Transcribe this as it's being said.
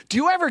Do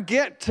you ever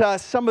get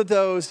some of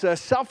those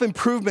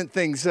self-improvement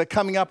things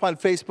coming up on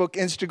Facebook,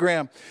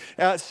 Instagram?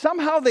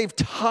 Somehow they've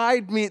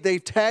tagged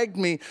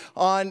me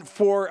on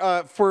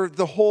for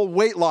the whole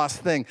weight loss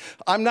thing.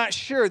 I'm not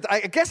sure.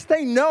 I guess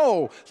they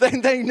know.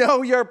 They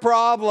know your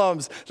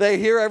problems. They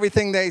hear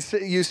everything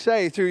you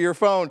say through your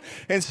phone.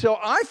 And so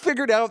I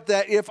figured out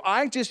that if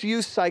I just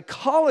use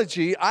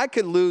psychology, I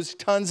could lose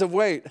tons of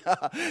weight.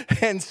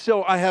 And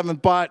so I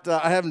haven't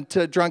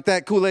drunk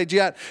that Kool-Aid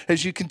yet,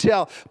 as you can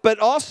tell. But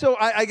also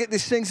I get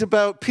these things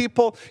about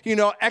people,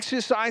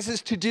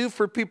 exercises to do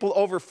for people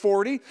over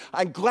 40.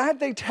 I'm glad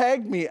they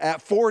tagged me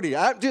at 40.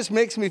 That just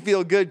makes me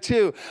feel good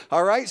too.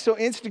 All right. So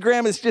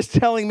Instagram is just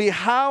telling me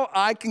how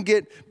I can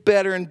get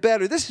better and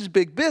better. This is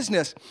big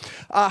business.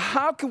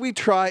 How can we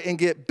try and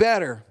get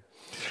better?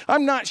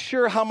 I'm not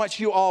sure how much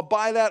you all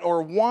buy that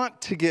or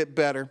want to get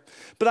better,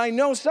 but I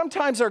know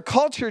sometimes our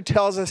culture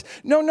tells us,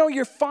 no,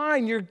 you're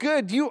fine, you're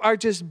good, you are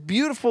just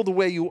beautiful the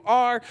way you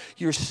are,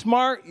 you're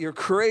smart, you're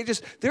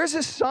courageous. There's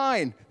a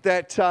sign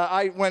that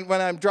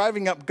when I'm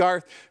driving up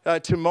Garth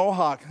to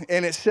Mohawk,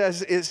 and it says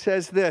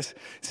this, it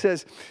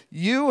says,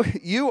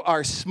 you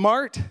are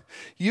smart,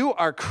 you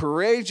are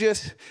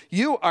courageous,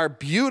 you are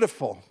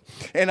beautiful.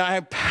 And I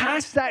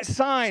passed that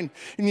sign,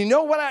 and you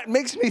know what it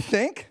makes me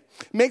think?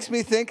 It makes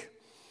me think,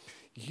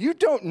 you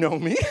don't know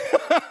me.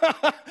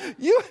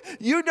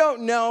 You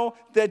don't know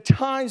the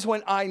times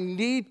when I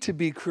need to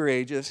be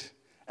courageous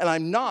and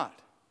I'm not.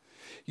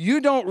 You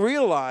don't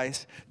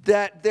realize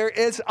that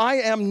I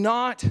am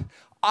not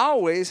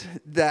always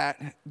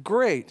that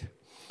great.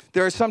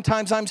 There are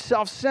sometimes I'm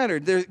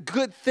self-centered. There are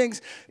good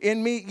things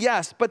in me,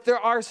 yes, but there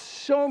are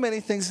so many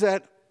things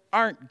that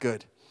aren't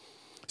good.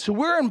 So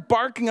we're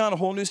embarking on a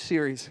whole new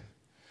series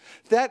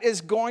that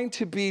is going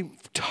to be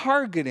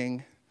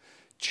targeting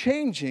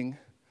changing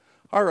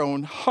our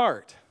own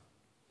heart.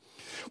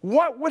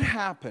 What would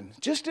happen?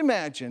 Just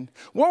imagine,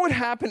 what would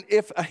happen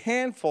if a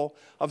handful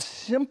of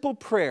simple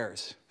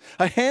prayers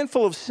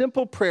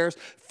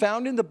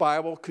found in the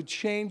Bible could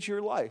change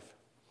your life?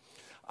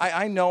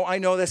 I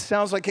know that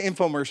sounds like an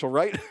infomercial,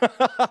 right?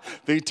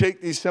 They take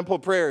these simple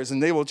prayers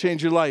and they will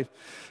change your life.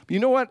 But you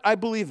know what? I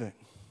believe it.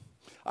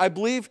 I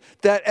believe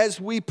that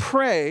as we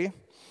pray,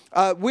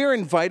 we're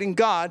inviting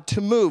God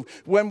to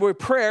move. When we're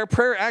prayer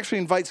actually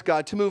invites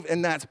God to move,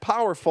 and that's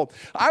powerful.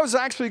 I was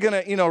actually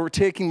going to,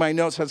 taking my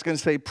notes, I was going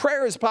to say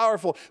prayer is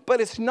powerful,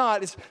 but it's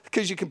not. It's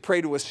because you can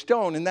pray to a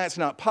stone, and that's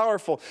not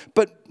powerful.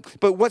 But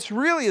what's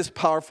really is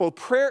powerful,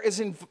 prayer is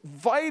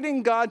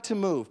inviting God to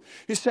move.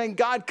 You're saying,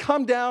 God,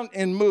 come down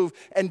and move,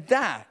 and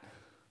that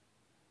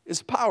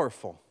is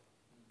powerful.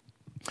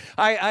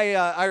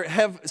 I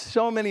have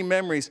so many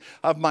memories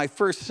of my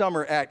first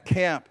summer at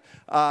camp.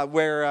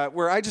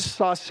 Where I just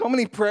saw so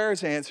many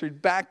prayers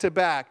answered back to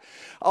back.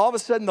 All of a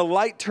sudden, the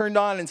light turned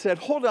on and said,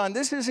 "Hold on,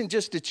 this isn't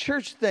just a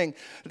church thing.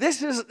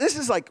 This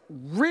is like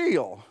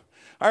real."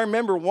 I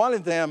remember one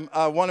of them,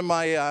 one of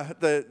my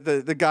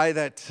the guy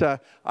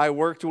that I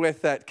worked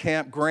with at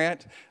Camp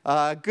Grant,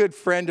 a good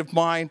friend of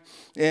mine,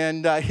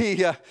 and he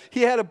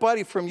had a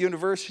buddy from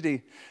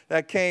university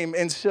that came,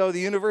 and so the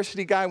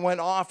university guy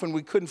went off, and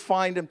we couldn't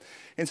find him,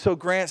 and so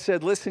Grant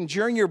said, "Listen,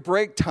 during your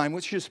break time,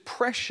 which is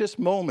precious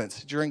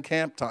moments during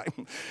camp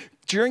time."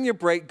 During your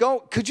break,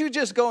 could you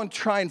just go and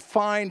try and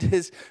find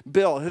his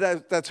Bill?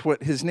 That's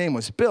what his name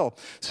was, Bill.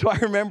 So I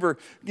remember,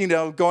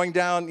 going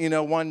down,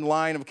 one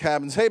line of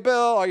cabins. "Hey,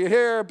 Bill, are you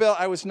here? Bill."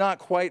 I was not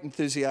quite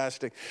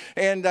enthusiastic.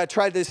 And I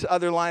tried this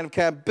other line of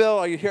cabins. "Bill,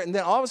 are you here?" And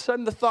then all of a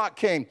sudden the thought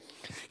came,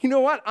 you know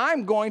what?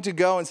 I'm going to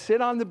go and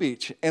sit on the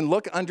beach and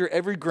look under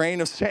every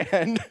grain of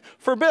sand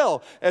for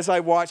Bill as I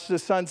watch the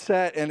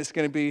sunset, and it's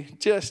going to be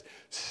just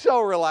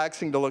so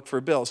relaxing to look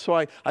for Bill. So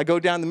I go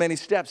down the many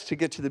steps to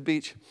get to the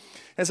beach.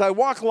 As I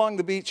walk along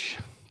the beach,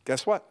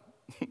 guess what?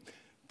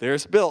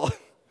 There's Bill.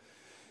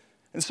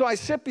 And so I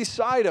sit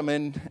beside him,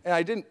 and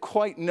I didn't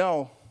quite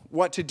know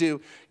what to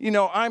do.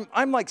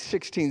 I'm like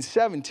 16,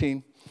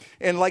 17,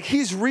 and like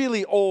he's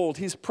really old.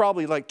 He's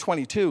probably like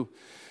 22.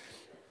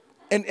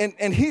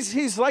 And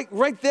he's like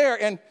right there,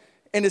 and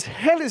his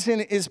head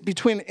is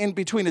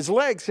between his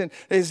legs and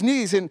his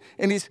knees, and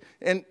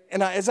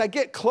as I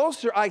get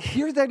closer, I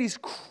hear that he's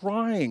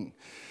crying.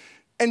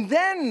 And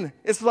then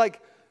it's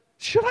like,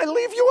 should I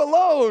leave you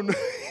alone?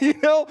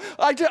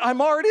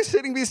 I'm already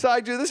sitting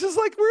beside you. This is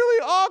like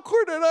really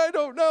awkward, and I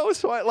don't know.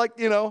 So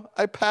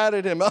I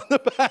patted him on the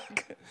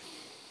back.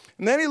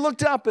 And then he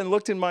looked up and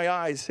looked in my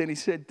eyes, and he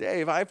said,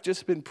 "Dave, I've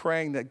just been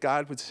praying that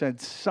God would send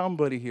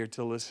somebody here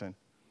to listen."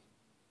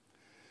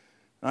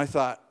 And I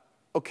thought,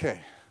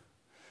 okay,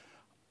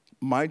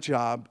 my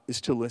job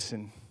is to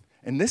listen.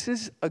 And this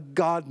is a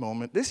God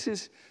moment. This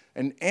is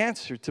an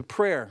answer to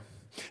prayer.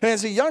 And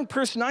as a young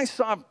person, I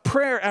saw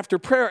prayer after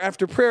prayer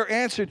after prayer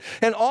answered.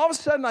 And all of a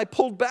sudden, I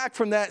pulled back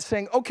from that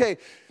saying, okay,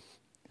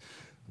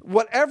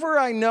 whatever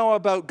I know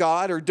about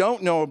God or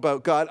don't know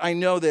about God, I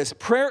know this.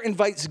 Prayer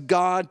invites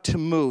God to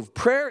move.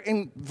 Prayer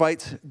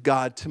invites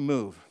God to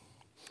move.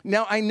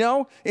 Now, I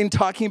know in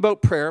talking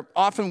about prayer,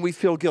 often we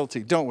feel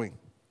guilty, don't we?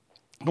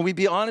 Can we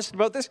be honest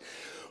about this?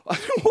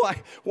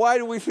 Why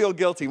do we feel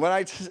guilty? When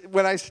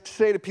I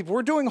say to people,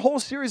 we're doing a whole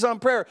series on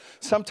prayer,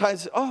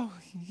 sometimes, oh,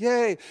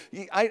 yay.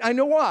 I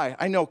know why.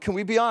 I know. Can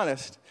we be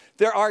honest?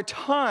 There are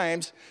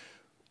times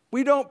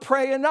we don't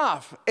pray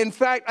enough. In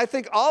fact, I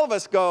think all of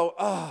us go,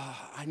 oh,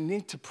 I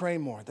need to pray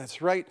more.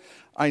 That's right.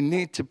 I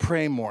need to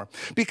pray more.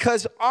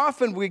 Because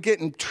often we get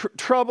in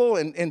trouble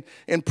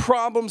and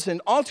problems,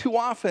 and all too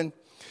often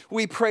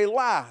we pray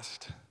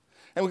last.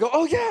 And we go,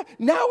 oh yeah,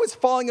 now it's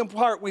falling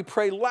apart. We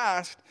pray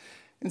last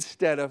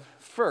instead of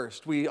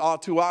first. All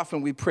too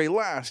often we pray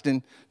last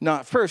and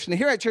not first. And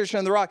here at Church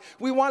on the Rock,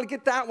 we want to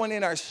get that one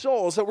in our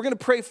souls, that we're going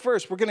to pray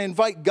first. We're going to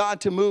invite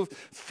God to move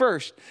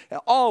first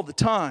all the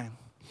time.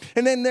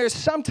 And then there's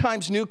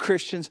sometimes new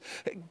Christians.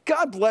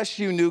 God bless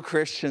you, new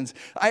Christians.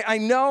 I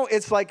know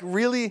it's like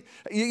really,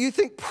 you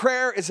think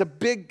prayer is a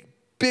big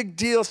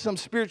deal, some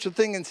spiritual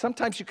thing, and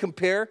sometimes you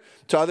compare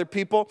to other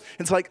people.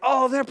 It's like,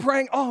 oh, they're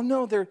praying. Oh,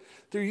 no, they're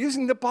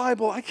using the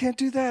Bible. I can't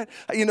do that.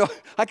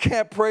 I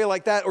can't pray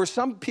like that. Or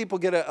some people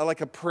get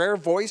a prayer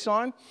voice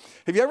on.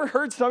 Have you ever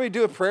heard somebody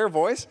do a prayer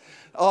voice?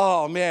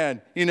 Oh,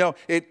 man,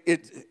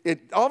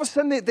 it all of a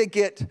sudden they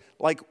get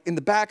like in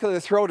the back of their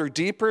throat or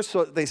deeper,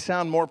 so they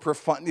sound more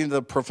profound,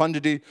 the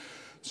profundity.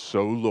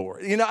 So,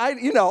 Lord.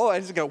 I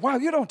just go, wow,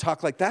 you don't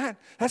talk like that.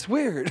 That's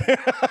weird.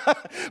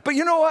 But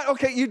you know what?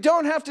 Okay, you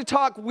don't have to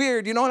talk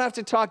weird. You don't have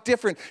to talk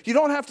different. You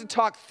don't have to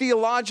talk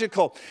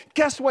theological.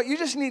 Guess what? You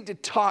just need to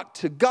talk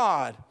to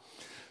God.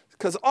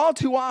 Because all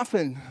too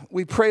often,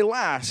 we pray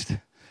last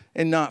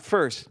and not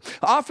first.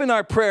 Often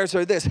our prayers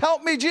are this,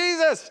 help me,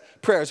 Jesus,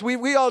 prayers.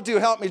 We all do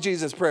help me,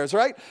 Jesus prayers,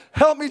 right?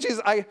 Help me, Jesus.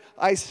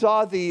 I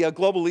saw the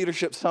Global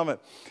Leadership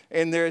Summit,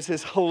 and there's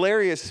this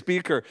hilarious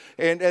speaker.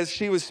 And as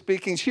she was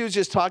speaking, she was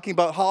just talking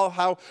about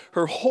how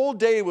her whole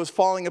day was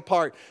falling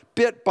apart,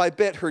 bit by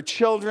bit. Her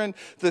children,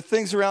 the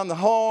things around the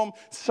home,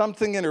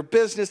 something in her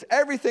business,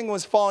 everything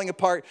was falling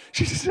apart.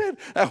 She said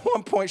at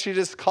one point, she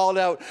just called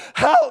out,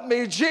 help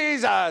me,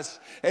 Jesus.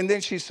 And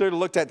then she sort of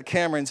looked at the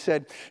camera and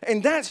said,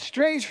 and that's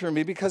strange for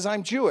me because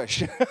I'm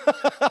Jewish.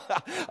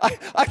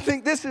 I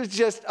think this is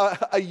just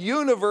a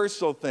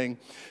universal thing.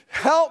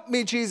 Help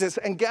me, Jesus.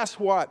 And guess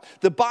what?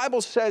 The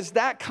Bible says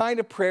that kind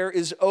of prayer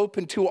is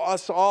open to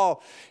us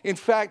all. In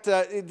fact,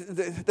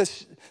 the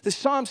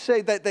Psalms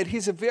say that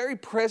he's a very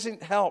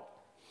present help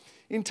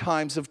in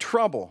times of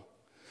trouble.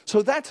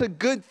 So that's a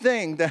good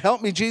thing. The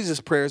help me,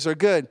 Jesus prayers are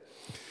good.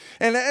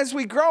 And as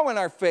we grow in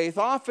our faith,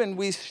 often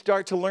we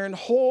start to learn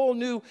whole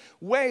new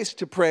ways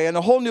to pray. And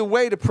a whole new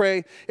way to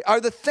pray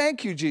are the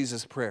thank you,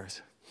 Jesus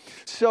prayers.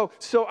 So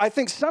I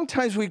think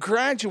sometimes we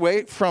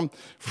graduate from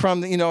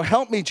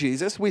help me,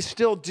 Jesus. We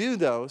still do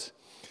those.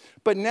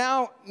 But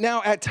now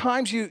at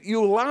times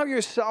you allow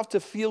yourself to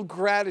feel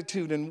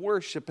gratitude and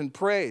worship and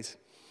praise.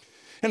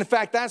 And in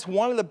fact, that's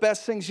one of the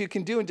best things you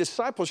can do in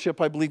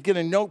discipleship, I believe. Get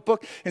a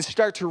notebook and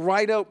start to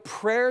write out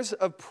prayers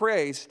of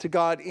praise to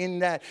God in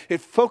that.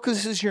 It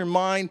focuses your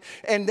mind,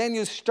 and then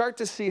you start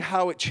to see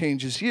how it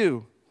changes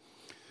you.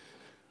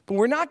 But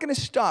we're not going to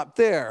stop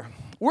there.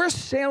 We're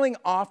sailing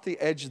off the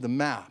edge of the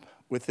map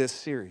with this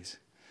series.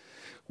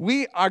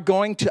 We are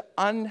going to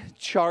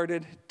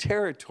uncharted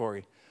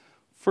territory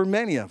for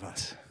many of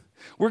us.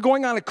 We're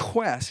going on a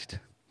quest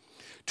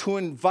to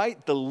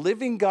invite the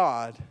living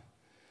God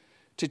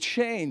to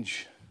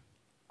change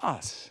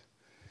us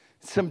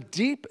in some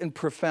deep and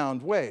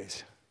profound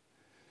ways.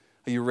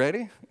 Are you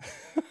ready?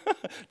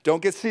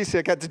 Don't get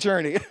seasick at the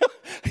journey.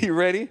 Are you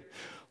ready?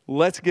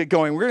 Let's get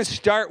going. We're going to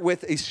start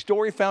with a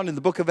story found in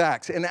the book of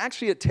Acts. And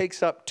actually, it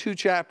takes up 2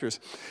 chapters.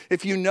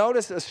 If you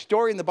notice a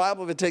story in the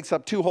Bible, if it takes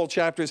up 2 whole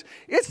chapters,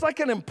 it's like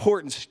an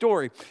important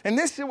story. And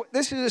this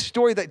is a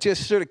story that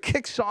just sort of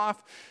kicks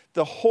off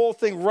the whole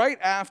thing right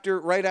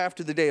after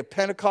the day of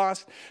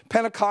Pentecost.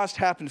 Pentecost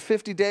happened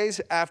 50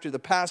 days after the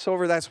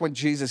Passover. That's when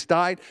Jesus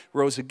died,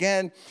 rose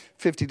again.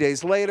 50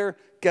 days later,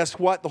 guess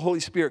what? The Holy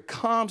Spirit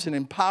comes and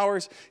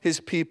empowers his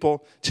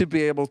people to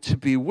be able to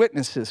be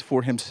witnesses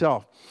for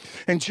himself.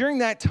 And during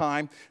that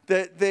time,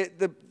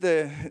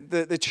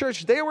 the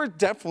church, they were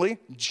definitely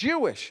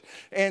Jewish.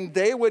 And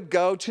they would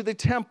go to the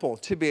temple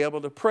to be able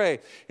to pray.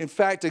 In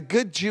fact, a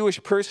good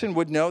Jewish person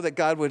would know that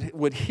God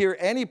would hear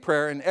any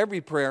prayer and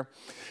every prayer.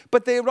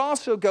 But they would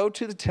also go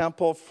to the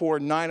temple for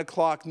 9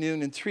 o'clock,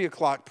 noon, and 3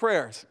 o'clock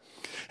prayers.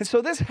 And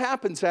so this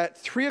happens at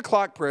 3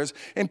 o'clock prayers,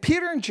 and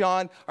Peter and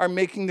John are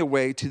making their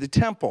way to the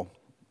temple.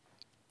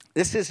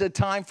 This is a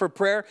time for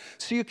prayer,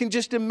 so you can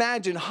just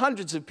imagine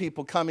hundreds of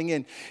people coming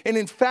in. And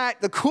in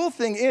fact, the cool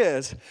thing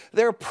is,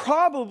 there are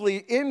probably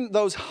in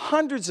those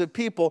hundreds of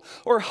people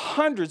or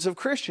hundreds of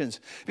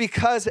Christians.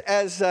 Because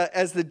as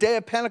the day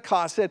of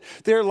Pentecost said,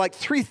 there are like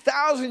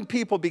 3,000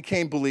 people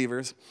became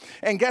believers.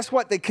 And guess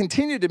what? They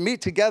continued to meet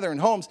together in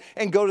homes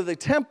and go to the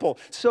temple.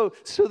 So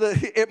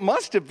it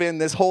must have been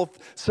this whole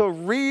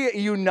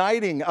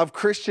reuniting of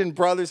Christian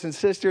brothers and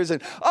sisters.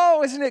 And,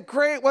 oh, isn't it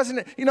great?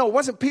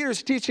 Wasn't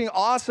Peter's teaching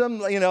awesome?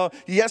 awesome,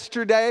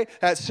 yesterday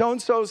at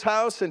so-and-so's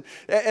house. And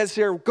as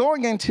they're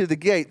going into the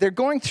gate, they're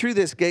going through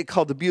this gate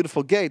called the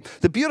Beautiful Gate.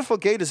 The Beautiful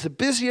Gate is the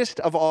busiest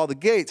of all the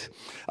gates.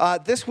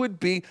 This would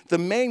be the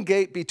main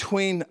gate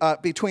between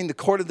the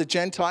court of the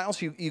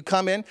Gentiles. You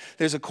come in,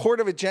 there's a court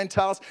of the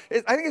Gentiles.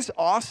 I think it's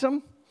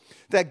awesome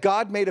that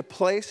God made a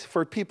place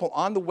for people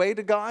on the way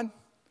to God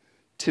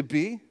to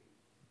be.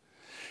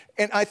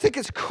 And I think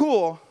it's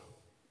cool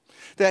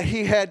that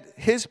he had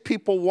his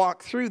people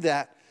walk through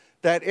that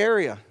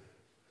area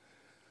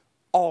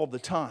all the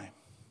time,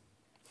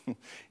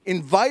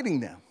 inviting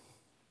them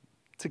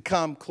to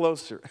come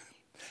closer.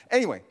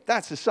 Anyway,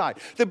 that's aside.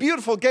 The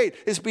Beautiful Gate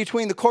is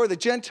between the court of the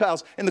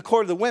Gentiles and the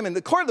court of the women.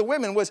 The court of the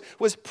women was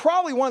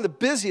probably one of the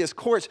busiest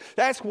courts.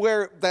 That's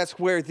where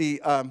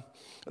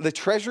the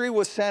treasury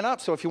was sent up.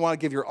 So if you want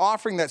to give your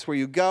offering, that's where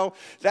you go.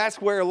 That's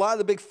where a lot of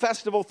the big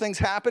festival things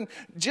happen.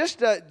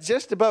 Just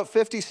about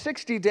 50,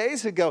 60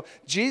 days ago,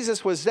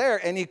 Jesus was there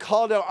and he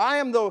called out,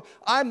 I'm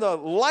the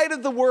light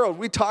of the world.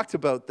 We talked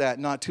about that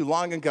not too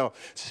long ago.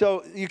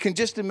 So you can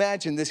just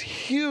imagine this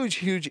huge,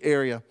 huge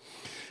area.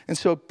 And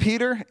so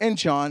Peter and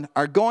John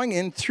are going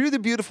in through the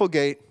Beautiful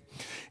Gate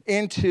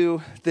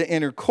into the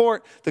inner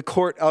court, the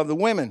court of the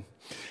women.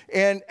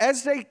 And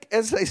as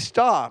they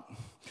stop,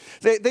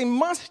 they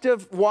must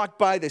have walked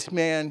by this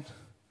man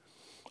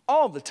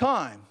all the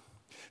time.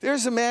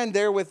 There's a man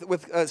there with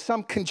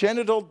some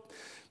congenital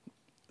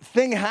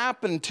thing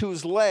happened to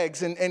his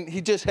legs, and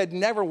he just had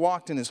never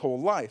walked in his whole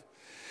life.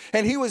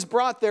 And he was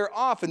brought there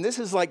often. This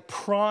is like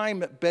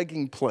prime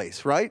begging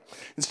place, right?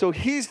 And so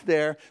he's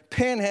there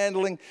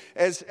panhandling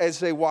as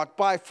they walk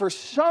by. For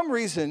some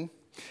reason,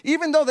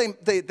 even though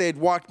they'd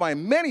walked by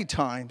many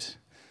times,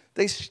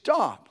 they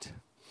stopped.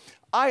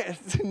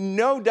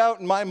 No doubt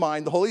in my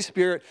mind, the Holy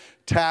Spirit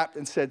tapped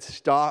and said,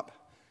 stop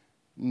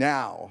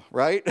now,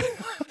 right?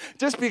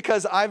 Just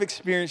because I've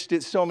experienced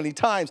it so many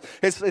times.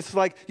 It's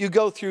like you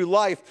go through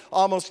life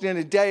almost in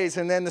a daze,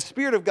 and then the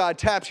Spirit of God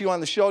taps you on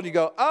the shoulder. You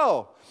go,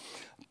 oh,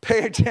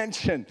 pay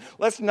attention.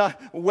 Let's not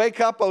wake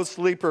up, oh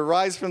sleeper,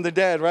 rise from the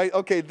dead, right?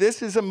 Okay,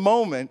 this is a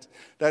moment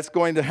that's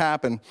going to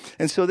happen.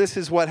 And so this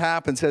is what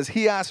happens. As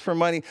he asked for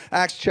money,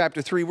 Acts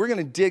chapter 3, we're going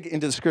to dig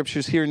into the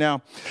scriptures here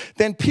now.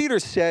 Then Peter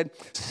said,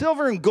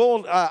 silver and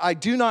gold I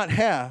do not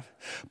have,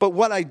 but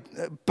what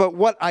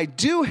I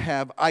do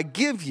have, I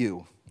give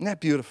you. Isn't that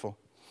beautiful?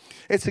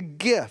 It's a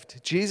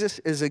gift. Jesus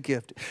is a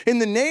gift. In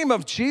the name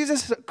of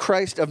Jesus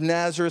Christ of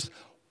Nazareth,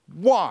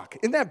 walk.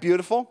 Isn't that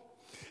beautiful?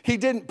 He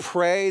didn't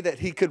pray that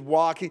he could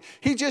walk.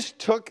 He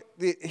just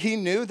he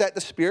knew that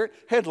the Spirit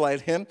had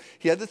led him.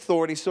 He had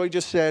authority, so he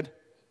just said,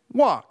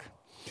 walk.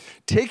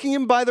 Taking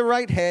him by the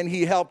right hand,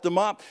 he helped him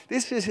up.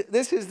 This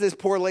is this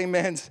poor lame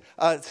man's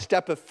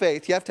step of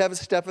faith. You have to have a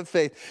step of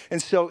faith.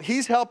 And so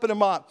he's helping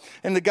him up.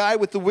 And the guy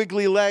with the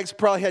wiggly legs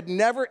probably had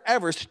never,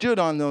 ever stood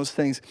on those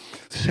things.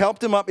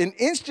 Helped him up. And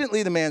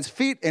instantly the man's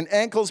feet and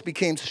ankles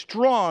became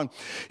strong.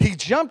 He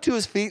jumped to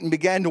his feet and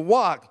began to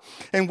walk.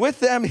 And with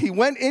them, he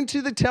went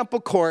into the temple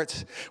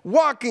courts,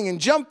 walking and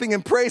jumping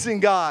and praising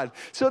God.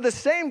 So the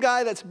same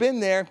guy that's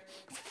been there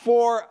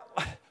for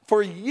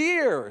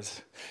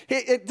years.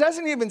 It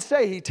doesn't even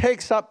say he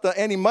takes up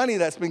any money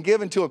that's been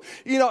given to him.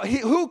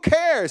 Who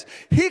cares?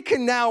 He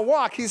can now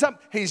walk. He's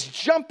up, he's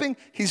jumping,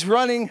 he's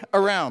running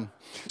around.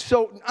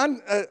 So,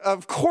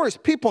 of course,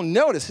 people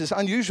notice this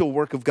unusual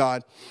work of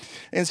God.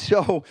 And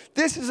so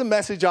this is a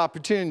message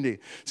opportunity.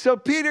 So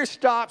Peter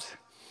stops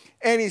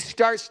and he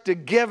starts to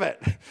give it.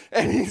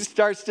 And he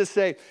starts to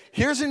say,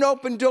 here's an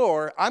open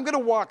door. I'm going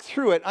to walk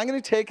through it. I'm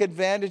going to take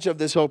advantage of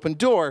this open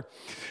door.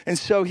 And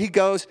so he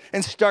goes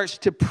and starts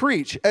to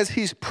preach. As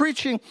he's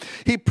preaching,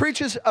 he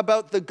preaches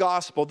about the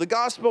gospel. The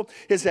gospel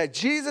is that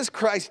Jesus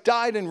Christ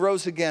died and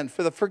rose again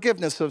for the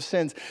forgiveness of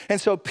sins. And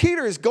so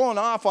Peter is going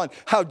off on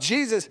how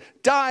Jesus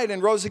died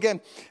and rose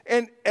again.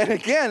 And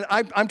again,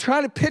 I'm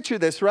trying to picture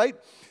this, right?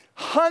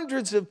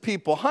 Hundreds of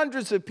people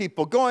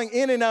going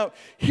in and out,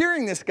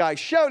 hearing this guy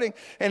shouting.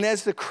 And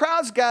as the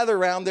crowds gather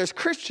around, there's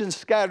Christians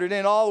scattered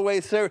in all the way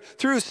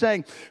through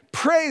saying,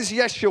 praise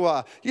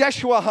Yeshua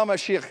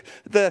HaMashiach,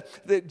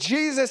 the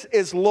Jesus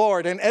is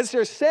Lord. And as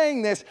they're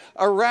saying this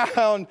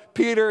around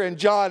Peter and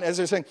John, as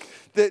they're saying,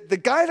 the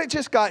guy that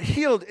just got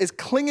healed is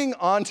clinging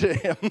onto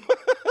him.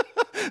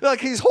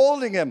 Like he's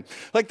holding him.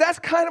 Like that's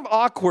kind of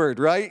awkward,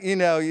 right?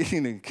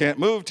 You can't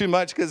move too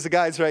much because the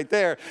guy's right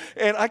there.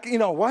 And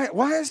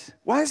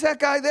why is that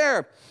guy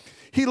there?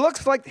 He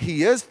looks like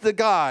he is the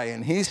guy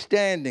and he's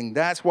standing.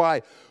 That's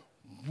why.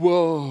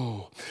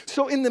 Whoa.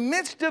 So in the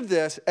midst of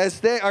this,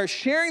 as they are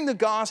sharing the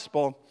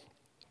gospel,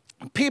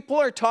 people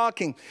are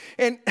talking,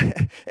 and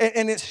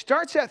it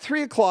starts at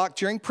 3 o'clock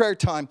during prayer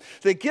time.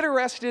 They get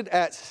arrested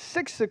at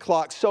 6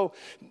 o'clock. So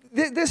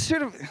this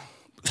sort of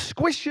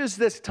squishes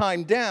this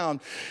time down.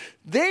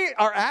 They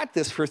are at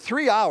this for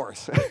 3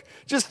 hours.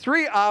 Just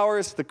 3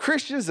 hours. The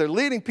Christians, they're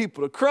leading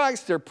people to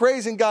Christ. They're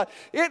praising God.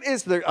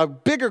 A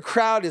bigger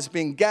crowd is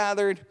being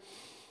gathered,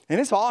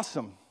 and it's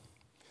awesome.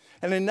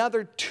 And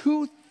another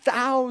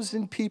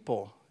 2,000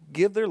 people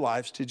give their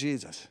lives to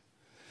Jesus.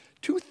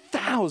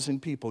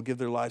 2,000 people give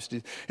their lives to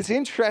Jesus. It's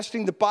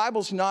interesting. The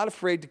Bible's not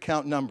afraid to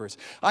count numbers.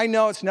 I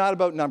know it's not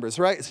about numbers,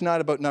 right? It's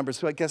not about numbers.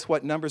 So guess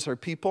what? Numbers are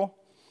people.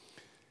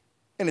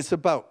 And it's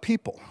about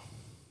people.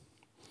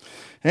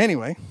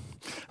 Anyway,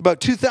 about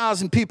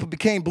 2,000 people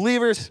became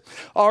believers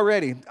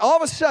already. All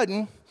of a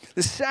sudden,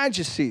 the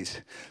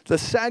Sadducees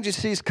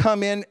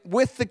come in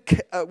with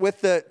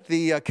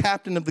the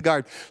captain of the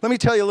guard. Let me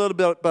tell you a little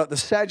bit about the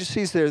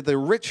Sadducees. They're the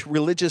rich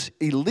religious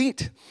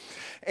elite.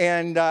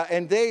 And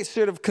they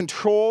sort of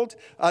controlled,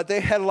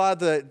 they had a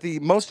lot of the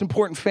most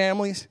important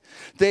families.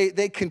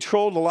 They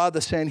controlled a lot of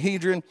the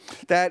Sanhedrin.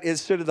 That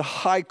is sort of the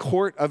high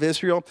court of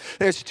Israel.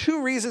 There's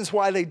two reasons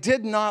why they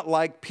did not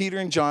like Peter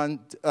and John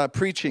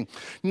preaching.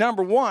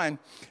 Number one,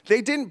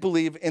 they didn't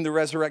believe in the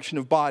resurrection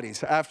of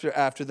bodies after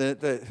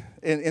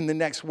in the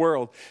next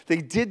world. They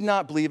did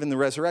not believe in the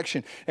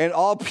resurrection. And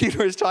all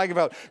Peter is talking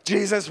about,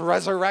 Jesus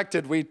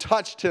resurrected. We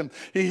touched him.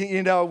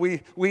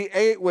 We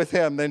ate with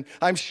him. And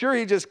I'm sure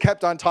he just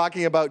kept on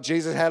talking about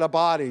Jesus had a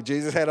body.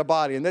 Jesus had a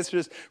body. And this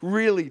just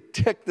really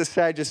ticked the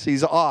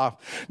Sadducees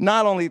off.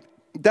 Not only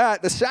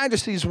that, the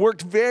Sadducees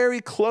worked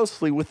very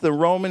closely with the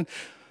Roman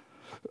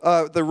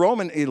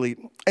elite.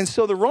 And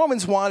so the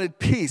Romans wanted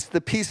peace,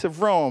 the peace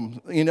of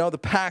Rome, the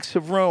Pax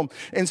of Rome.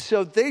 And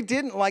so they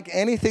didn't like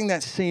anything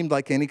that seemed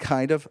like any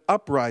kind of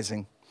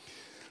uprising.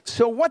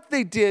 So what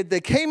they did,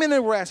 they came in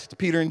and arrested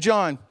Peter and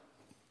John.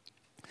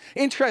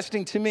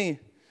 Interesting to me,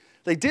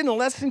 they didn't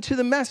listen to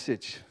the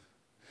message.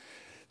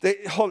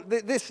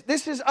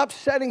 This is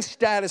upsetting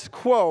status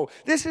quo.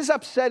 This is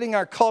upsetting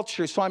our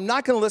culture, so I'm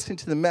not going to listen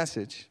to the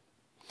message.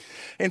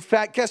 In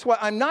fact, guess what?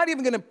 I'm not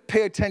even going to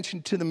pay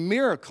attention to the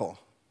miracle.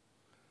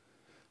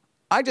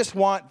 I just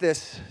want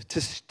this to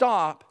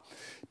stop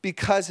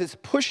because it's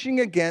pushing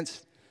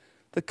against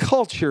the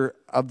culture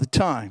of the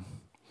time.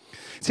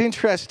 It's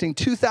interesting,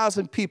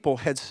 2,000 people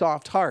had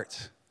soft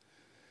hearts,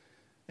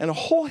 and a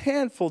whole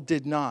handful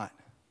did not.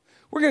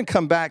 We're going to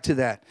come back to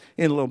that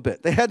in a little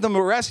bit. They had them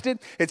arrested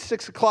at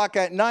 6 o'clock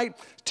at night,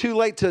 too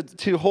late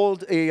to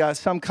hold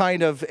some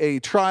kind of a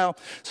trial,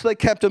 so they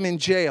kept them in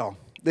jail.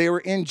 They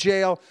were in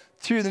jail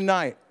through the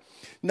night.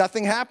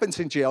 Nothing happens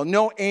in jail.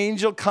 No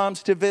angel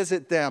comes to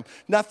visit them.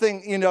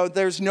 Nothing,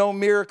 there's no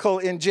miracle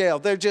in jail.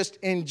 They're just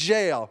in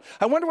jail.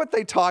 I wonder what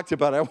they talked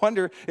about. I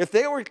wonder if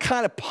they were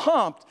kind of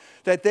pumped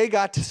that they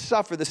got to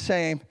suffer the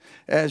same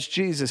as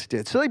Jesus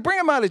did. So they bring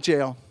them out of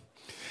jail.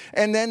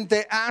 And then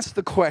they ask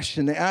the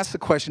question,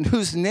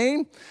 whose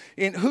name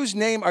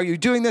are you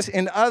doing this?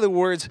 In other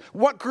words,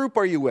 what group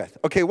are you with?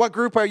 Okay, what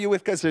group are you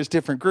with? Because there's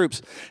different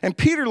groups. And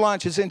Peter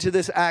launches into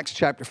this Acts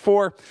chapter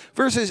 4,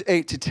 verses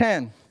 8 to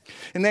 10.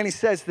 And then he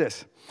says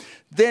this,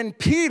 then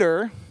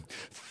Peter,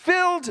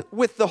 filled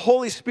with the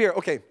Holy Spirit.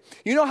 Okay,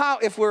 you know how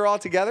if we're all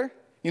together,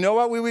 you know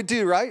what we would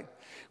do, right?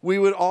 We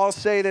would all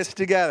say this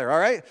together, all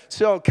right?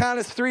 So count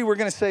as three, we're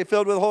going to say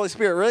filled with the Holy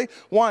Spirit. Ready?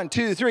 1,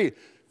 2, 3.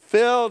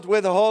 Filled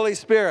with the Holy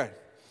Spirit.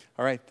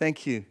 All right,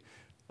 thank you.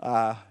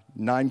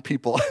 9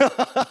 people.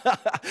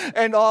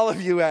 And all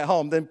of you at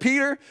home. Then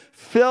Peter,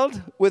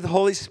 filled with the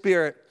Holy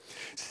Spirit,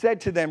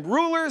 said to them,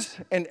 rulers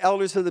and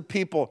elders of the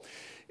people,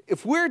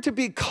 if we're to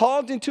be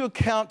called into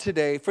account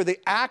today for the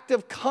act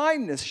of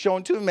kindness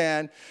shown to a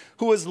man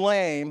who was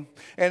lame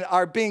and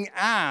are being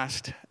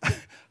asked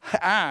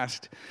how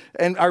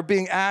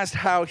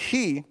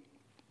he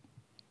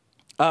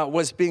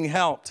was being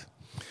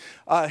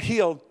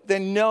healed,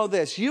 then know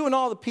this, you and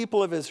all the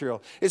people of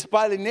Israel, it's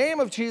by the name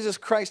of Jesus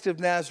Christ of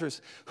Nazareth,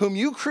 whom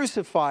you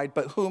crucified,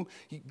 but whom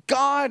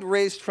God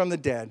raised from the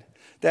dead,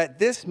 that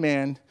this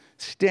man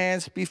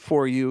stands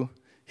before you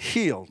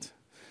healed.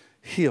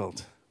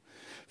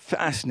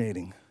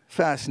 Fascinating.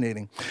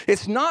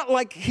 It's not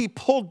like he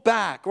pulled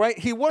back, right?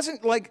 He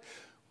wasn't like,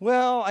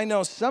 well, I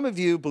know some of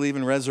you believe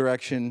in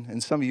resurrection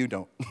and some of you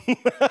don't.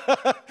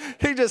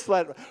 He just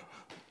let,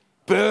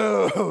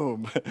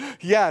 boom.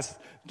 Yes,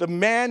 the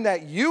man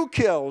that you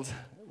killed,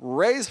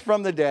 raised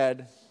from the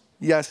dead,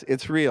 yes,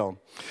 it's real.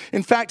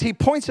 In fact, he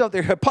points out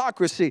their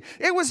hypocrisy.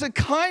 It was a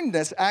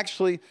kindness,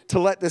 actually, to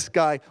let this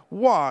guy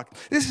walk.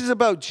 This is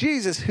about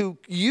Jesus, who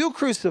you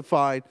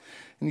crucified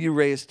and you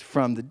raised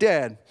from the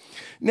dead.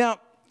 Now,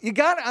 you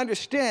got to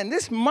understand,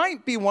 this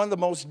might be one of the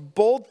most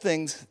bold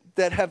things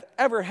that have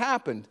ever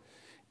happened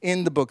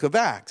in the book of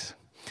Acts.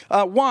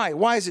 Why?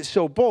 Why is it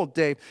so bold,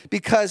 Dave?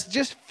 Because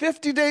just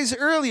 50 days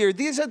earlier,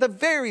 these are the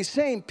very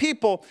same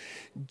people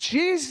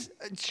Jesus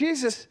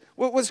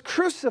was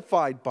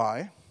crucified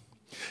by.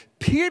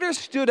 Peter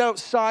stood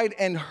outside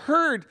and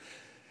heard,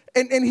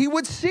 and he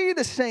would see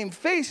the same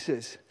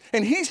faces.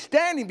 And he's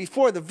standing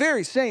before the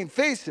very same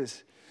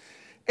faces.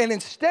 And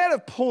instead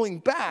of pulling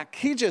back,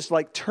 he just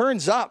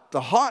turns up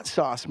the hot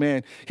sauce,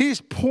 man.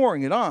 He's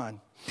pouring it on.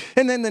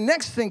 And then the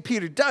next thing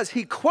Peter does,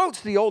 he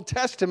quotes the Old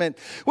Testament,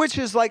 which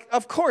is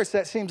of course,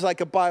 that seems like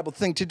a Bible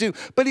thing to do.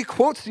 But he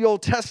quotes the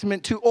Old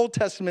Testament to Old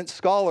Testament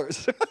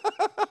scholars.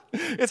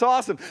 It's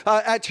awesome.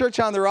 At Church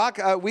on the Rock,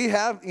 we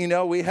have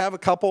a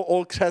couple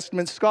Old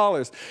Testament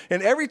scholars.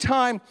 And every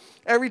time,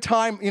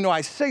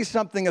 I say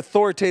something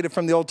authoritative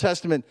from the Old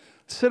Testament,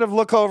 Instead of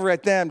look over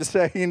at them to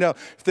say,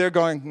 if they're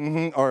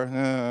going, or,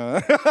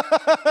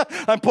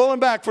 I'm pulling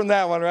back from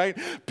that one, right?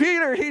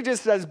 Peter, he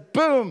just says,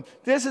 boom,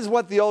 this is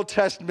what the Old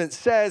Testament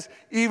says,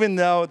 even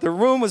though the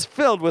room was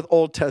filled with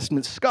Old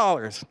Testament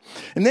scholars.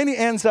 And then he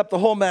ends up the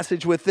whole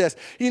message with this.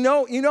 You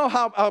know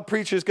how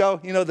preachers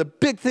go? The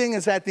big thing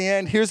is at the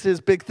end. Here's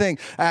this big thing,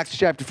 Acts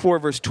chapter 4,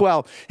 verse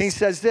 12. And he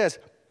says this,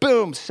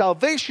 boom,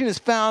 salvation is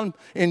found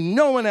in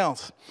no one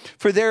else.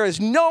 For there is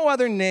no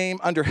other name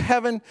under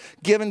heaven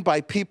given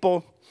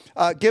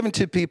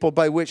to people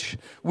by which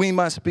we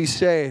must be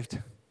saved.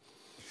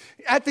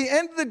 At the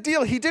end of the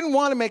deal, he didn't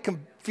want to make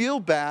them feel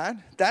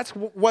bad. That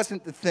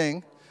wasn't the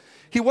thing.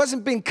 He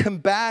wasn't being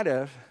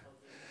combative.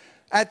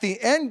 At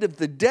the end of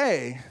the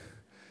day,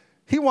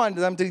 he wanted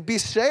them to be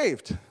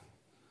saved.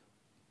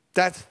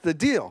 That's the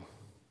deal.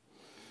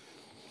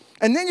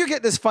 And then you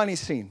get this funny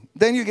scene.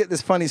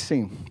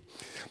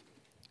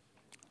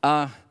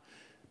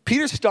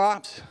 Peter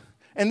stops,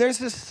 and there's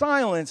this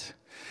silence,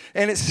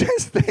 and it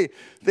says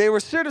they were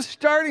sort of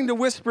starting to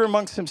whisper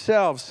amongst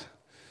themselves.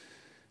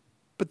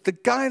 But the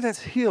guy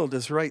that's healed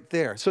is right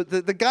there. So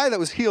the guy that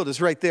was healed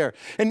is right there.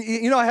 And,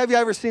 have you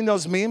ever seen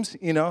those memes?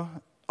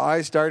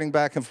 Eyes darting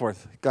back and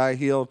forth. Guy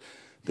healed.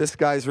 This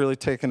guy's really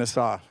taking us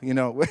off.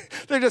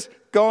 They're just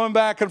going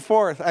back and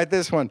forth at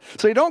this one.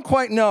 So you don't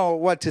quite know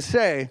what to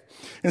say.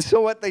 And so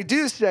what they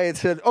do say, it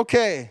said,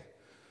 okay,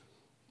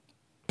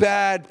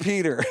 bad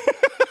Peter.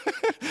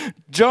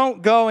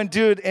 Don't go and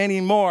do it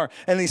anymore.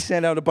 And they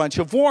send out a bunch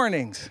of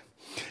warnings.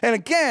 And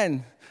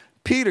again,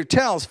 Peter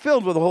tells,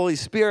 filled with the Holy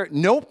Spirit,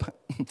 nope,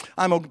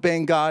 I'm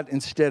obeying God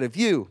instead of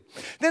you.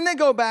 Then they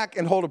go back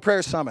and hold a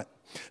prayer summit.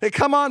 They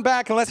come on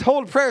back and let's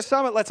hold a prayer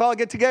summit. Let's all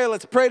get together.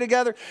 Let's pray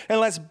together.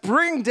 And let's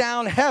bring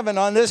down heaven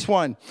on this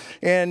one.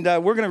 And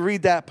we're going to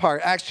read that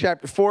part. Acts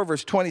chapter 4,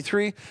 verse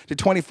 23 to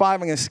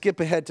 25. I'm going to skip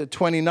ahead to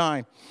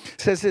 29.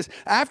 It says this,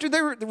 after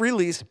they were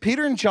released,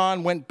 Peter and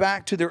John went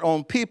back to their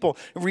own people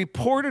and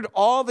reported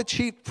all the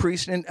chief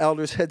priests and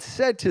elders had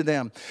said to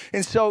them.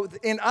 And so,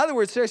 in other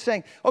words, they're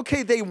saying,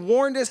 okay, they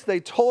warned us. They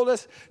told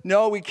us,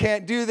 no, we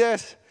can't do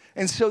this.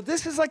 And so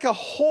this is like a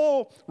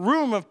whole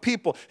room of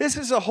people. This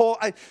is a whole.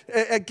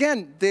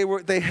 Again,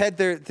 they had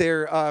their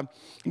the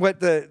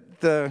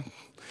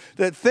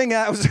thing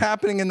that was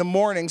happening in the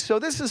morning. So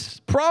this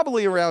is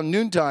probably around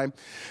noontime.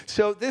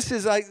 So this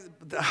is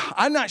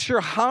I'm not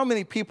sure how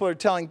many people are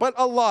telling, but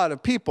a lot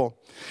of people.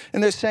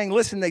 And they're saying,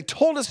 listen, they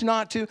told us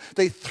not to.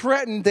 They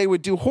threatened they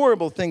would do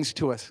horrible things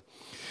to us.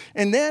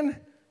 And then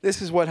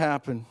this is what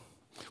happened.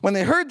 When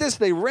they heard this,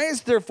 they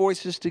raised their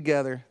voices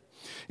together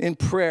in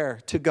prayer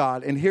to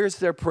God. And here's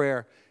their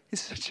prayer.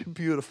 It's such a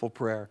beautiful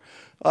prayer.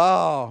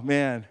 Oh,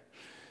 man.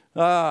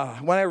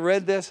 When I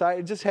read this,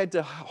 I just had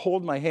to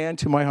hold my hand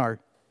to my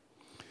heart.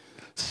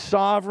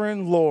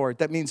 Sovereign Lord.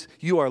 That means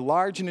you are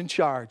large and in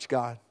charge,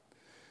 God.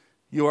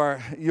 You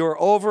are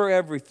over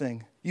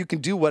everything. You can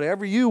do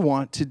whatever you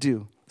want to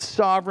do.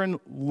 Sovereign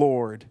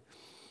Lord.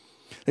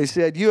 They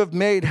said, you have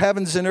made the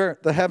heavens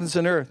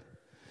and earth,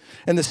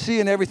 and the sea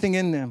and everything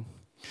in them.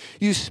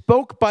 You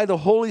spoke by the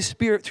Holy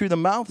Spirit through the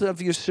mouth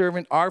of your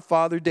servant, our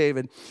father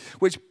David,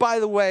 which, by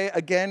the way,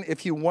 again,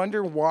 if you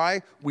wonder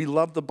why we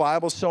love the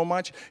Bible so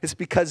much, it's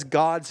because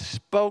God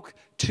spoke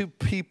to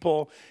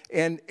people,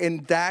 and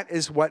that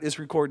is what is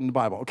recorded in the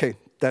Bible. Okay,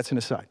 that's an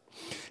aside.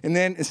 And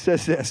then it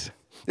says this.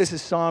 This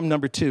is Psalm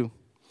number 2.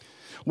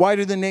 Why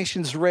do the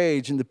nations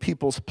rage and the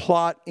peoples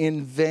plot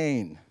in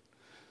vain?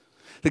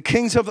 The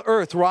kings of the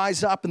earth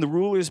rise up and the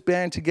rulers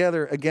band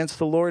together against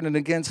the Lord and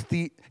against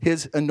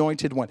his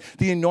anointed one.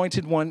 The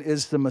anointed one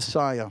is the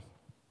Messiah.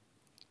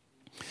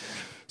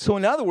 So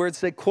in other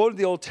words, they quoted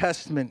the Old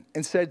Testament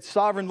and said,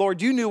 Sovereign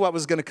Lord, you knew what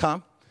was going to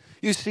come.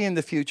 You see in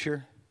the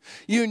future.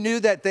 You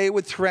knew that they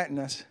would threaten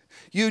us.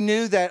 You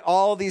knew that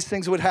all these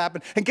things would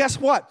happen. And guess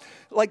what?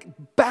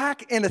 Like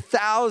back in a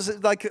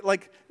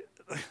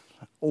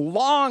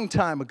long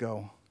time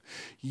ago,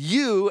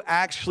 you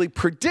actually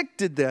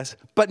predicted this,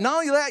 but not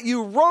only that,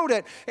 you wrote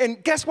it.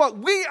 And guess what?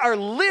 We are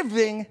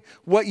living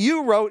what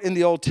you wrote in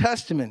the Old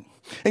Testament.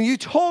 And you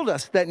told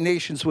us that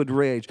nations would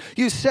rage.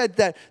 You said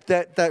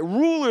that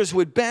rulers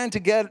would band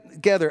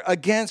together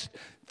against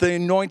the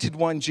anointed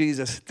one,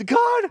 Jesus.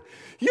 God,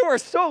 you are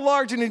so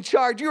large and in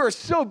charge. You are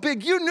so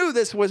big. You knew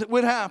this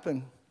would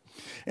happen.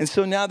 And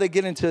so now they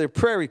get into their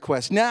prayer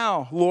requests.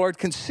 Now, Lord,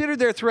 consider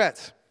their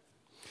threats.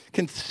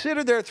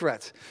 Consider their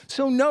threats.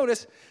 So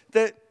notice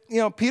that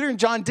Peter and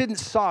John didn't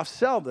soft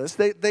sell this.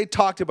 They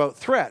talked about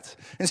threats.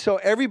 And so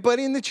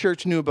everybody in the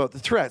church knew about the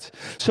threats.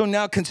 So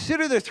now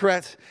consider their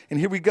threats, and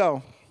here we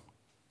go.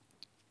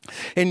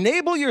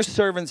 Enable your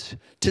servants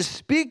to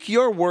speak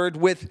your word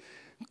with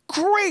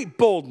great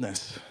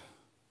boldness.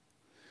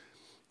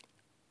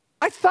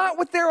 I thought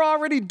what they're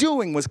already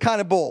doing was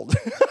kind of bold.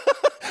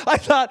 I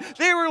thought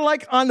they were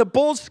like on the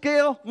bold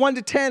scale, 1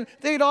 to 10,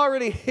 they'd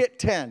already hit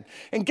 10.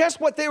 And guess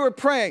what they were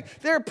praying?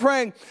 They were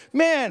praying,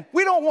 man,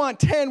 we don't want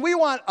 10, we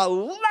want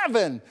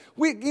 11.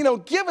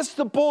 Give us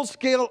the bold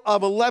scale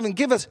of 11.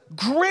 Give us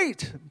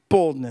great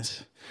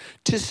boldness.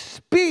 to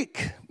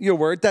speak your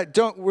word.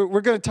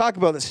 We're going to talk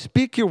about this.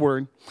 Speak your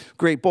word,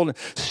 great boldness.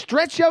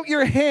 Stretch out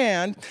your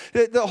hand.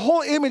 The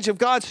whole image of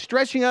God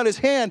stretching out his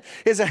hand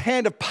is a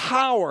hand of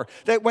power.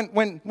 That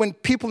when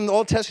people in the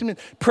Old Testament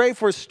pray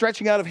for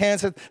stretching out of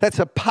hands, that's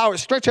a power.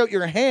 Stretch out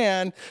your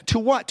hand to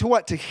what? To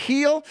what? To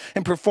heal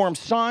and perform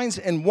signs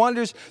and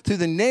wonders through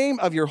the name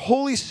of your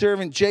holy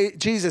servant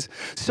Jesus.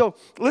 So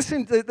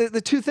listen,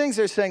 the two things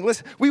they're saying.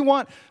 Listen, we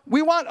want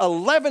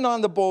 11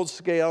 on the bold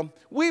scale.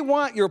 We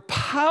want your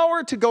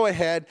power to go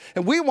ahead,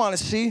 and we want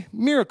to see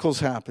miracles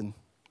happen.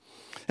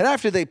 And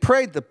after they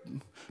prayed, the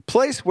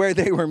place where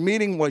they were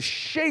meeting was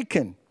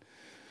shaken.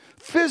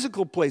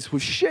 Physical place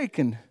was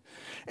shaken.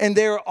 And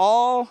they were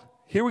all,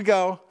 here we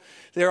go,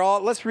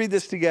 let's read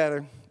this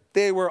together.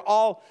 They were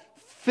all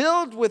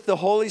filled with the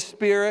Holy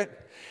Spirit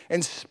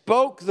and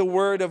spoke the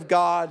word of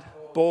God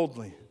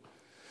boldly.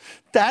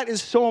 That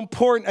is so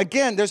important.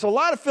 Again, there's a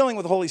lot of filling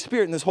with the Holy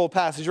Spirit in this whole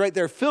passage, right?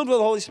 They're filled with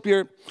the Holy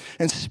Spirit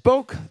and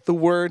spoke the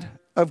word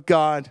of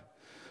God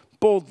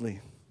boldly.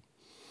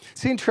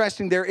 It's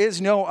interesting, there is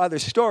no other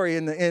story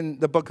in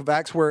the book of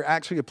Acts where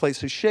actually a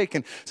place is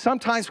shaken.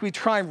 Sometimes we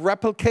try and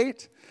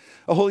replicate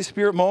a Holy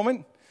Spirit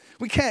moment.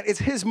 We can't. It's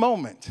his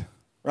moment,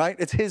 right?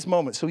 It's his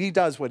moment. So he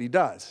does what he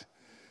does.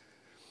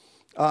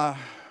 But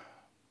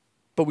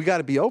we got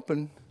to be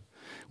open.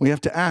 We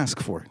have to ask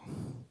for it.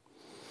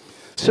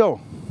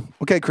 So,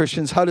 okay,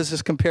 Christians, how does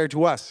this compare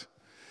to us?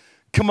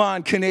 Come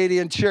on,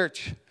 Canadian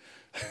church.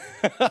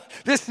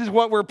 This is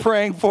what we're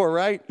praying for,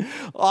 right?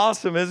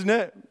 Awesome, isn't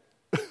it?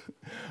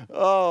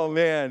 Oh,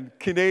 man,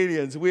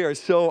 Canadians, we are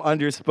so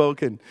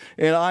underspoken.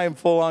 And I am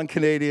full-on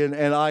Canadian,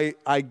 and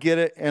I get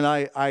it, and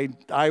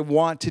I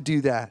want to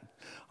do that.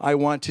 I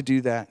want to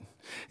do that.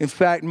 In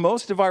fact,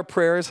 most of our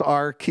prayers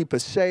are keep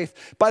us safe.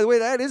 By the way,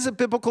 that is a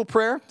biblical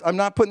prayer. I'm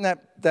not putting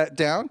that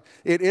down.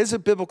 It is a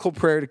biblical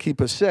prayer to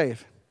keep us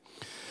safe.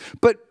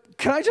 But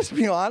can I just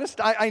be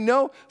honest? I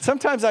know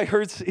sometimes I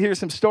hear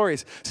some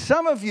stories.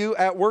 Some of you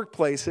at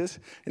workplaces,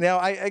 now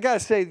I got to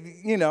say,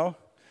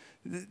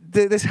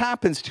 this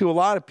happens to a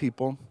lot of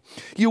people.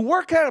 You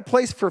work at a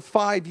place for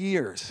 5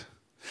 years.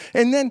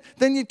 And then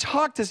you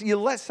you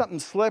let something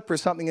slip or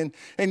something,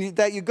 and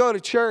that you go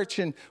to church,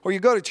 or you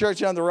go to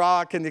church on the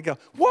Rock, and you go,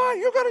 what,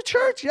 you go to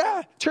church?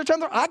 Yeah,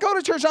 I go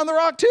to church on the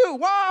Rock too.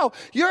 Wow,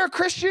 you're a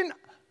Christian?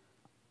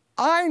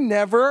 I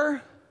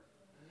never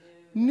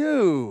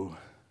knew.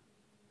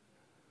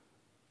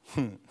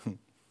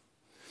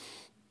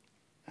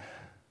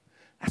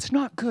 That's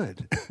not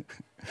good.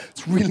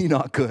 It's really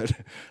not good.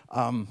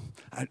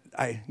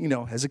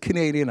 As a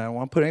Canadian, I don't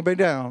want to put anybody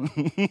down.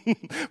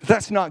 But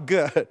that's not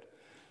good.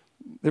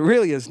 It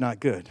really is not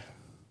good.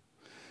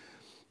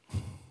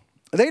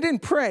 They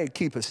didn't pray,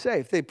 keep us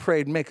safe. They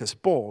prayed, make us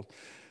bold.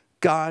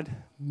 God,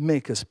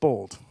 make us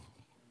bold.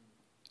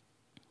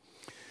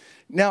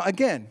 Now,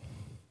 again,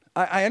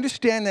 I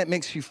understand that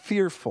makes you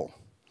fearful.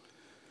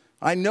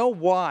 I know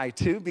why,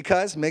 too,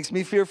 because it makes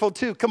me fearful,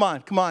 too. Come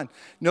on.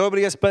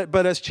 Nobody else but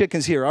us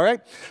chickens here, all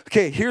right?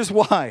 Okay, here's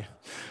why.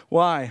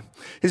 Why?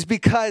 Is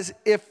because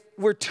if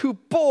we're too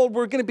bold,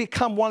 we're going to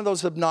become one of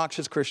those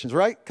obnoxious Christians,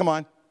 right? Come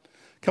on.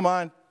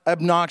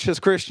 Obnoxious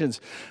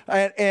Christians.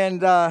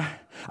 And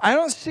I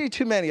don't see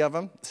too many of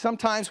them.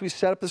 Sometimes we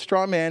set up a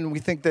straw man and we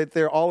think that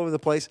they're all over the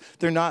place.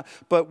 They're not.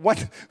 But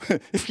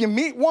if you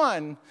meet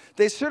one,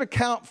 they sort of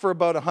count for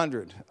about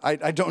 100.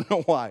 I don't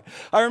know why.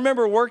 I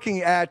remember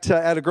working at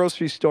a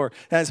grocery store,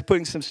 and I was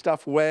putting some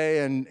stuff away,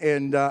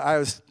 and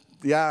I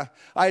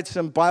had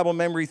some Bible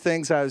memory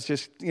things. I was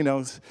just,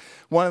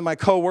 one of my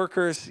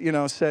coworkers,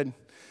 said,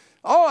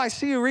 oh, I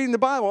see you reading the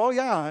Bible. Oh,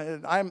 yeah,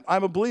 I'm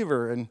a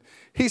believer. And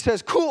he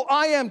says, cool,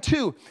 I am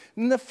too.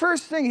 And the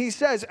first thing he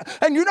says,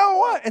 and you know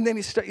what? And then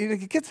he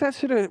gets that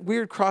sort of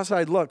weird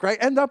cross-eyed look, right?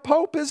 And the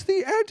Pope is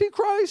the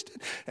Antichrist.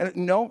 And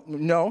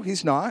no,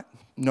 he's not.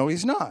 No,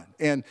 he's not.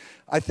 And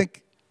I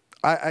think,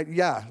 I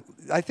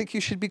think you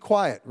should be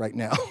quiet right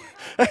now.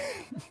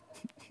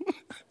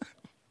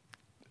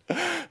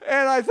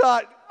 And I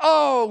thought,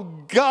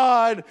 oh,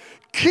 God,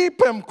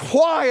 keep him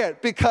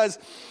quiet, because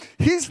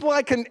he's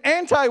like an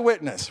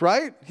anti-witness,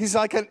 right? He's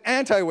like an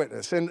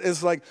anti-witness. And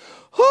it's like,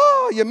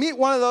 oh, you meet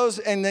one of those,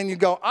 and then you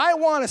go, I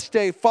want to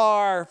stay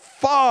far,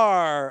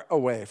 far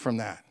away from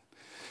that.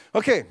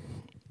 Okay.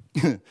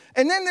 And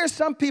then there's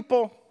some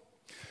people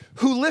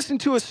who listen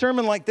to a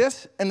sermon like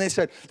this, and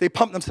they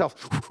pump themselves.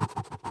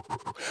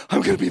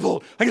 I'm going to be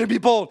bold.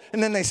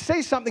 And then they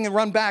say something and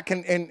run back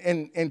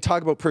and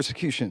talk about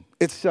persecution.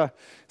 It's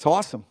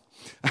awesome.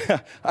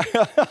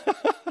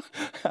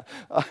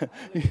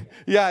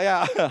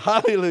 Yeah.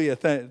 Hallelujah.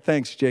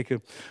 Thanks,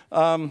 Jacob.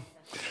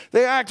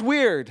 They act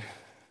weird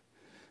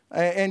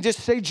and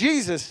just say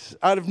Jesus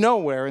out of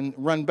nowhere and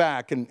run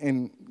back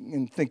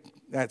and think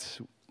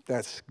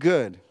that's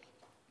good.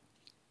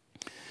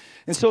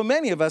 And so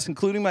many of us,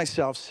 including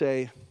myself,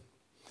 say,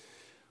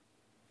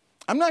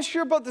 I'm not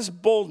sure about this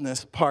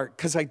boldness part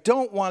because I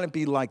don't want to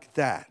be like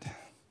that.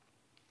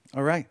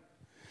 All right?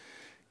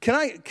 Can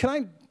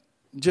I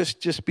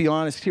just be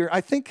honest here?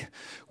 I think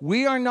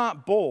we are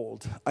not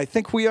bold.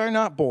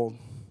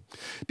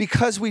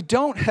 because we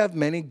don't have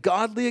many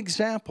godly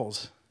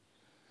examples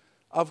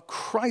of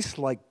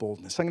Christ-like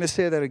boldness. I'm going to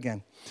say that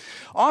again.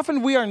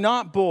 Often we are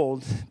not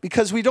bold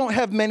because we don't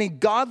have many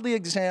godly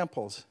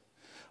examples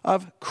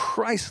of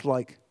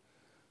Christ-like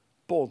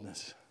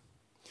boldness.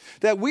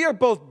 That we are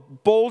both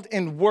bold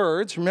in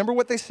words. Remember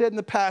what they said in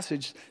the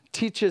passage.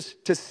 Teach us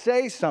to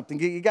say something.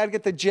 You got to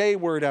get the J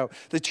word out,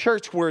 the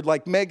church word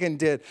like Megan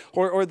did,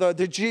 or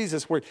the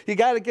Jesus word. You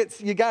got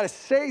to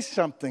say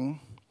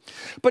something.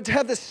 But to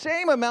have the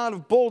same amount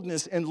of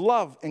boldness and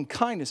love and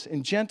kindness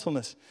and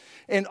gentleness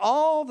and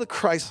all the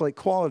Christ-like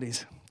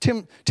qualities.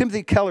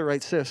 Timothy Keller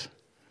writes this.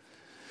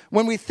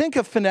 When we think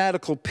of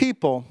fanatical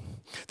people,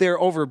 they are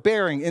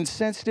overbearing,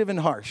 insensitive, and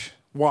harsh.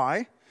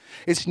 Why?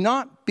 It's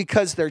not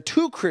because they're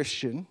too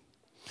Christian,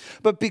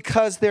 but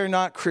because they're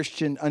not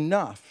Christian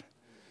enough.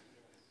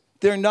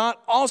 They're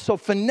not also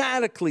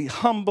fanatically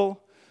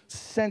humble,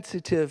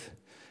 sensitive,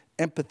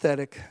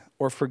 empathetic,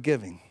 or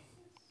forgiving.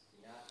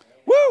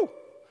 Woo!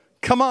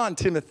 Come on,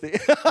 Timothy.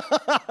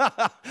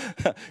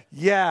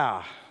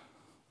 Yeah.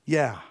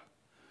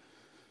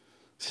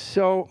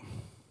 So,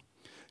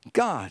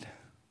 God,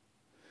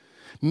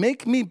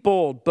 make me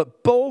bold,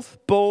 but both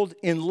bold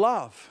in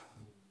love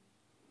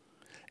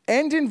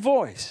and in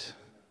voice.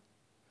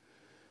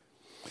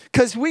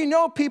 Because we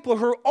know people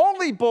who are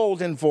only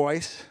bold in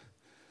voice,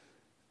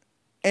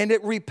 and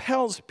it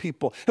repels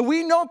people. And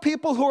we know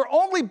people who are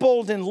only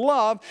bold in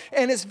love,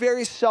 and it's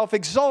very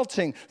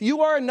self-exalting.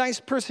 You are a nice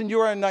person,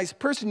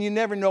 you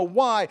never know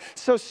why.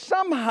 So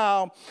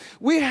somehow,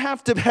 we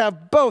have to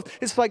have both.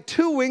 It's like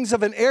two wings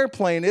of an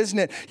airplane, isn't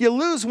it? You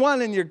lose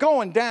one and you're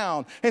going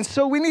down. And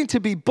so we need to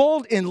be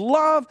bold in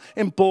love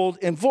and bold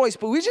in voice,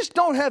 but we just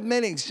don't have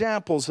many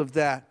examples of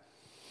that.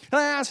 And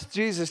I asked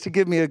Jesus to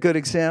give me a good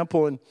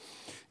example,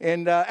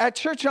 and at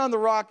Church on the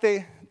Rock,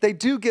 they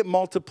do get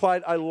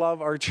multiplied. I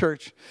love our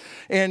church.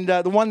 And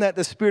the one that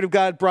the Spirit of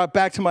God brought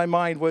back to my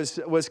mind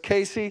was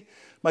Casey,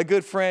 my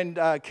good friend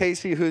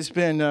Casey, who's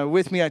been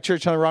with me at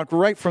Church on the Rock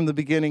right from the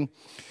beginning.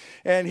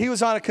 And he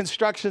was on a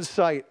construction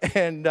site,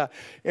 and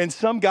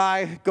some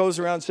guy goes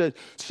around and says,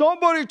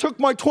 somebody took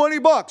my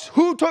 $20.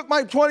 Who took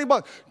my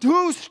 $20?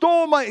 Who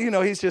stole my,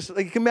 he's just,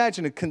 like, you can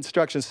imagine a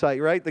construction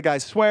site, right? The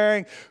guy's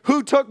swearing,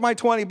 who took my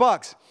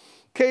 $20?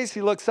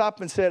 Casey looks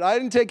up and said, I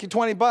didn't take your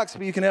 $20,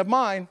 but you can have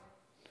mine.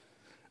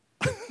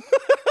 Isn't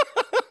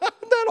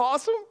that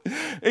awesome?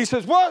 And he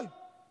says, what?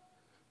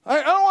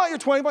 I don't want your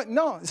 $20.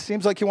 No, it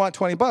seems like you want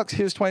 $20.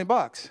 Here's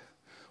 $20.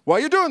 Why are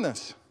you doing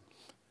this?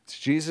 It's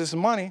Jesus'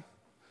 money.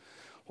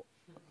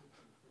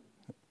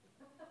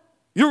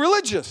 You're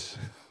religious.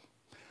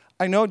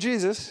 I know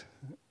Jesus.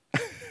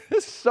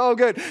 It's so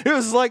good. It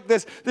was like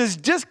this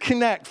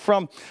disconnect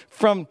from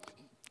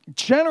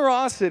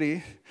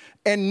generosity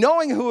and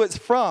knowing who it's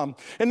from.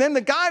 And then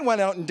the guy went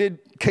out and did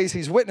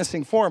Casey's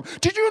witnessing for him.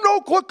 Did you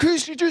know what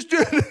Casey just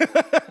did?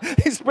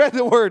 He spread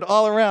the word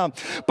all around.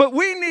 But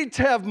we need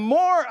to have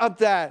more of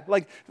that.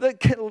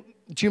 Do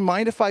you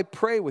mind if I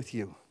pray with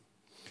you?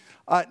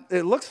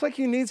 It looks like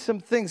you need some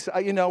things.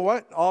 You know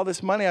what? All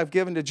this money I've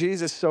given to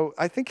Jesus, so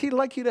I think he'd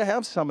like you to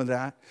have some of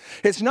that.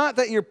 It's not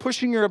that you're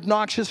pushing your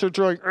obnoxious or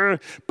drawing,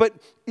 but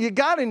you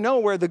got to know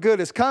where the good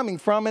is coming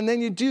from, and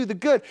then you do the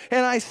good.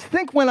 And I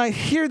think when I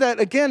hear that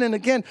again and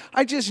again,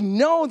 I just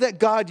know that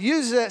God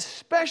uses that,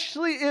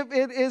 especially if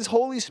it is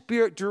Holy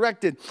Spirit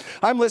directed.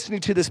 I'm listening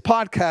to this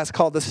podcast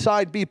called the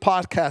Side B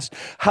Podcast,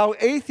 How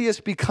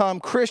Atheists Become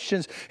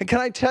Christians. And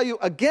can I tell you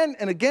again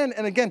and again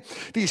and again,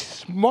 these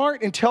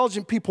smart,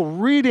 intelligent people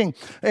reading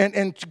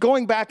and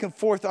going back and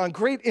forth on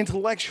great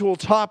intellectual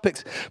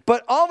topics.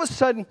 But all of a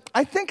sudden,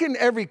 I think in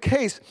every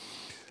case,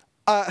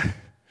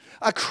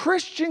 a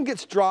Christian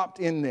gets dropped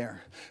in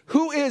there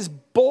who is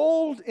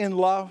bold in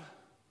love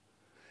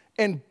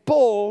and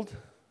bold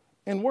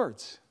in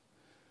words.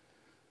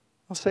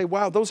 I'll say,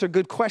 wow, those are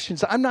good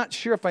questions. I'm not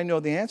sure if I know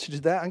the answer to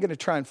that. I'm going to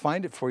try and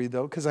find it for you,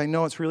 though, because I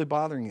know it's really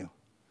bothering you.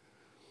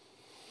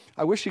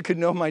 I wish you could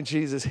know my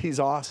Jesus. He's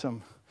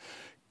awesome.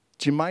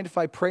 Do you mind if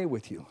I pray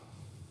with you?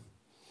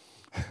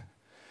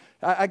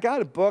 I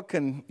got a book,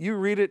 and you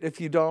read it.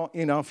 If you don't,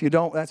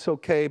 that's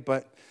okay.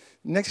 But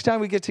next time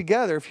we get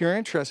together, if you're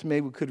interested,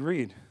 maybe we could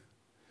read.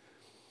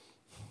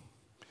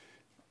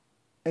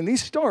 And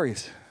these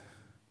stories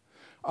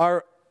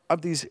are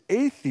of these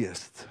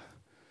atheists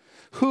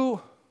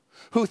who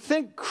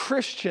think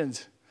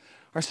Christians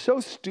are so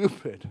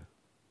stupid,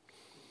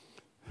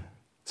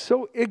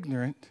 so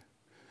ignorant,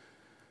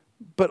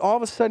 but all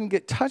of a sudden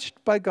get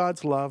touched by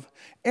God's love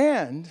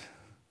and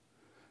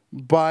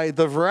by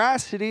the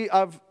veracity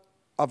of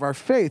our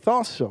faith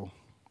also.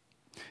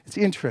 It's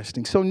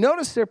interesting. So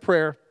notice their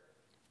prayer.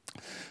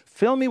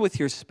 Fill me with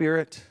your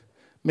Spirit,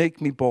 make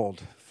me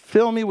bold.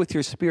 Fill me with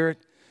your Spirit,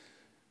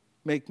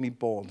 make me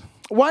bold.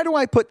 Why do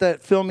I put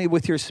that fill me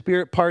with your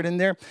Spirit part in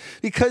there?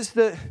 Because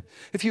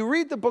if you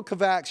read the book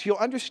of Acts, you'll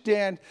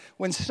understand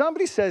when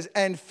somebody says,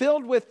 and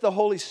filled with the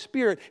Holy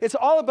Spirit, it's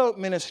all about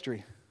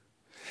ministry.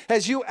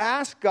 As you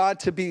ask God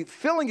to be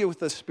filling you with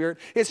the Spirit,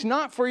 it's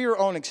not for your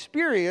own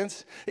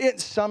experience.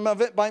 Some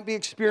of it might be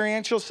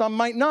experiential, some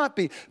might not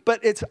be. But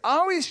it's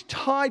always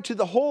tied to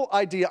the whole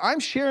idea. I'm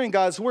sharing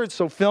God's word,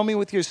 so fill me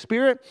with your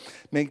Spirit,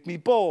 make me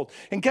bold.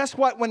 And guess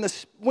what?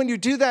 When you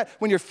do that,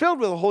 when you're filled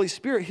with the Holy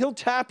Spirit, he'll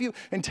tap you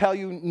and tell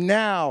you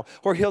now,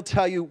 or he'll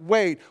tell you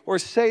wait, or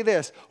say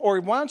this, or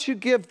why don't you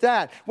give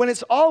that? When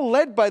it's all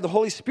led by the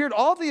Holy Spirit,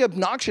 all the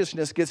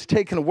obnoxiousness gets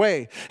taken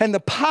away, and the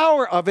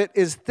power of it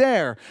is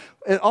there.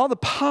 And all the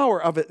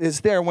power of it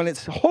is there. When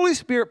it's Holy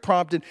Spirit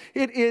prompted,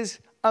 it is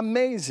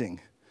amazing.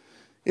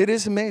 It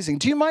is amazing.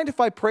 Do you mind if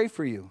I pray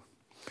for you?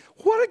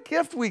 What a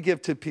gift we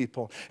give to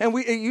people. And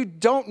you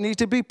don't need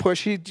to be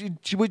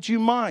pushy. Would you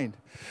mind?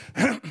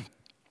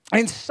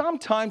 And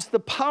sometimes the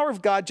power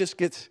of God just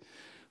gets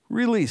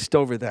released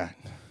over that.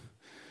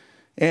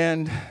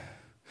 And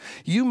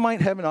you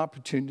might have an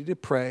opportunity to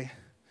pray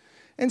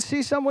and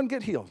see someone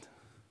get healed,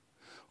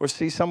 or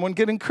see someone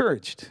get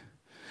encouraged,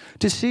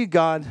 to see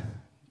God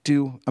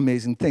do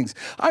amazing things.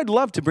 I'd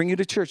love to bring you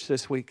to church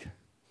this week.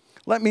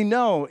 Let me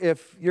know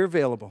if you're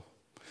available.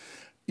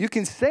 You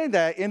can say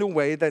that in a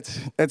way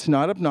that's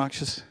not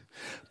obnoxious,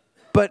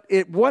 but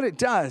what it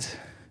does,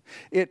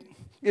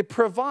 it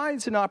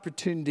provides an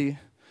opportunity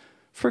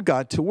for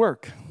God to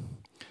work.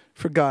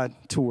 For God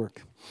to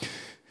work.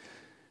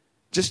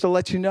 Just to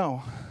let you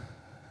know,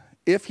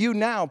 if you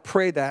now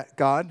pray that,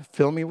 God,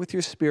 fill me with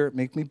your Spirit,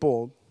 make me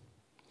bold,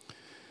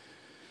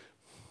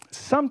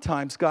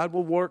 sometimes God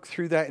will work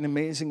through that in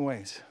amazing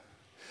ways.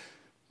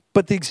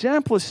 But the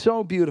example is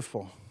so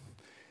beautiful.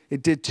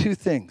 It did two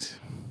things.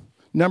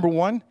 Number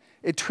one,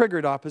 it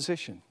triggered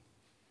opposition.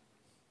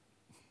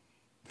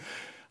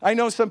 I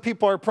know some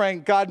people are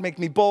praying, God, make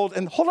me bold.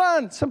 And hold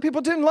on, some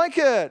people didn't like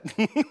it.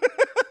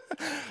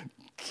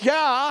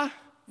 Yeah,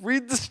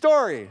 read the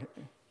story.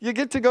 You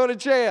get to go to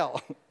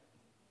jail.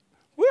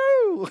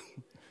 Woo!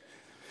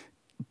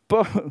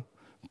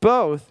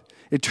 Both.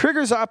 It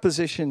triggers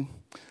opposition,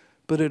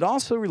 but it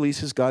also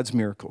releases God's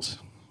miracles.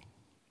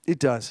 It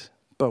does,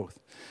 both.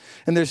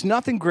 And there's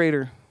nothing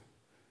greater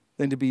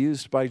than to be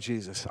used by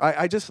Jesus.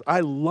 I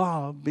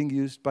love being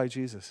used by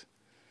Jesus.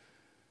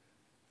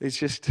 It's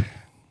just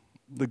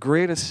the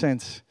greatest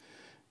sense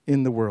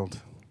in the world.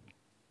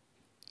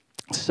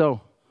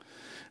 So,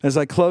 as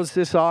I close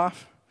this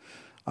off,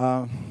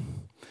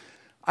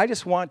 I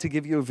just want to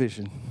give you a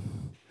vision.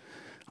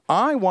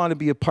 I want to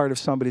be a part of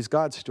somebody's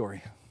God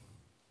story.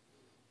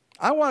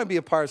 I want to be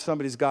a part of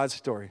somebody's God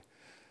story.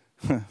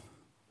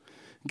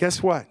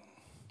 Guess what?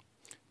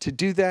 To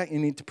do that, you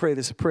need to pray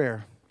this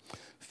prayer.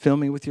 Fill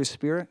me with your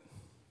Spirit.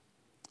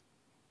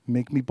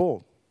 Make me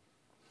bold.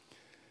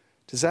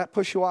 Does that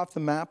push you off the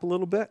map a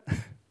little bit?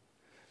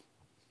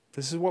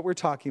 This is what we're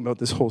talking about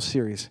this whole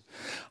series.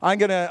 I'm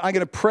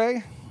gonna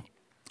pray.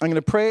 I'm going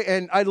to pray,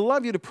 and I'd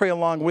love you to pray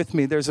along with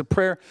me. There's a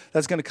prayer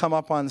that's going to come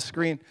up on the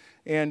screen,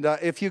 and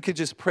if you could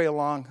just pray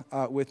along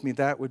with me,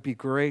 that would be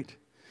great.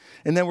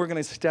 And then we're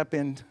going to step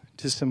into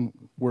some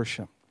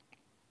worship.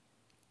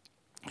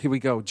 Here we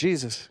go.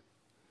 Jesus,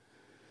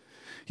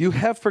 you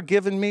have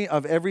forgiven me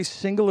of every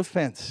single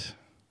offense.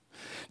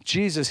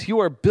 Jesus, you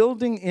are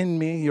building in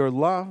me your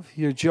love,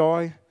 your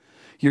joy,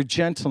 your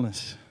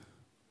gentleness.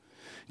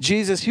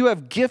 Jesus, you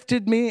have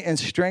gifted me and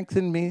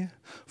strengthened me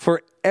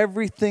for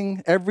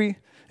everything, every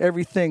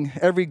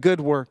good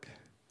work.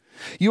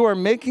 You are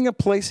making a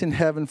place in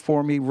heaven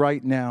for me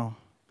right now.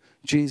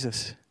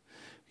 Jesus,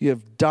 you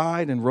have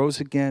died and rose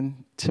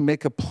again to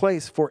make a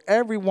place for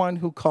everyone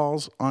who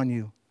calls on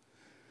you.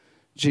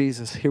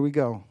 Jesus, here we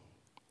go.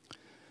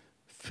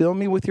 Fill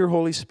me with your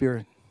Holy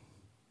Spirit.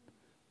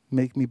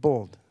 Make me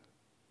bold.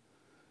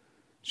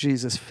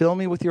 Jesus, fill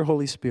me with your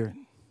Holy Spirit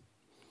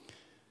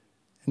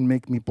and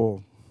make me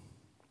bold.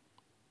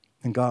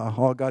 And God,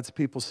 all God's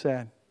people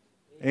said,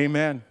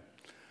 amen.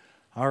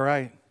 All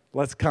right,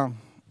 let's come.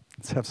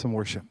 Let's have some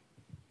worship.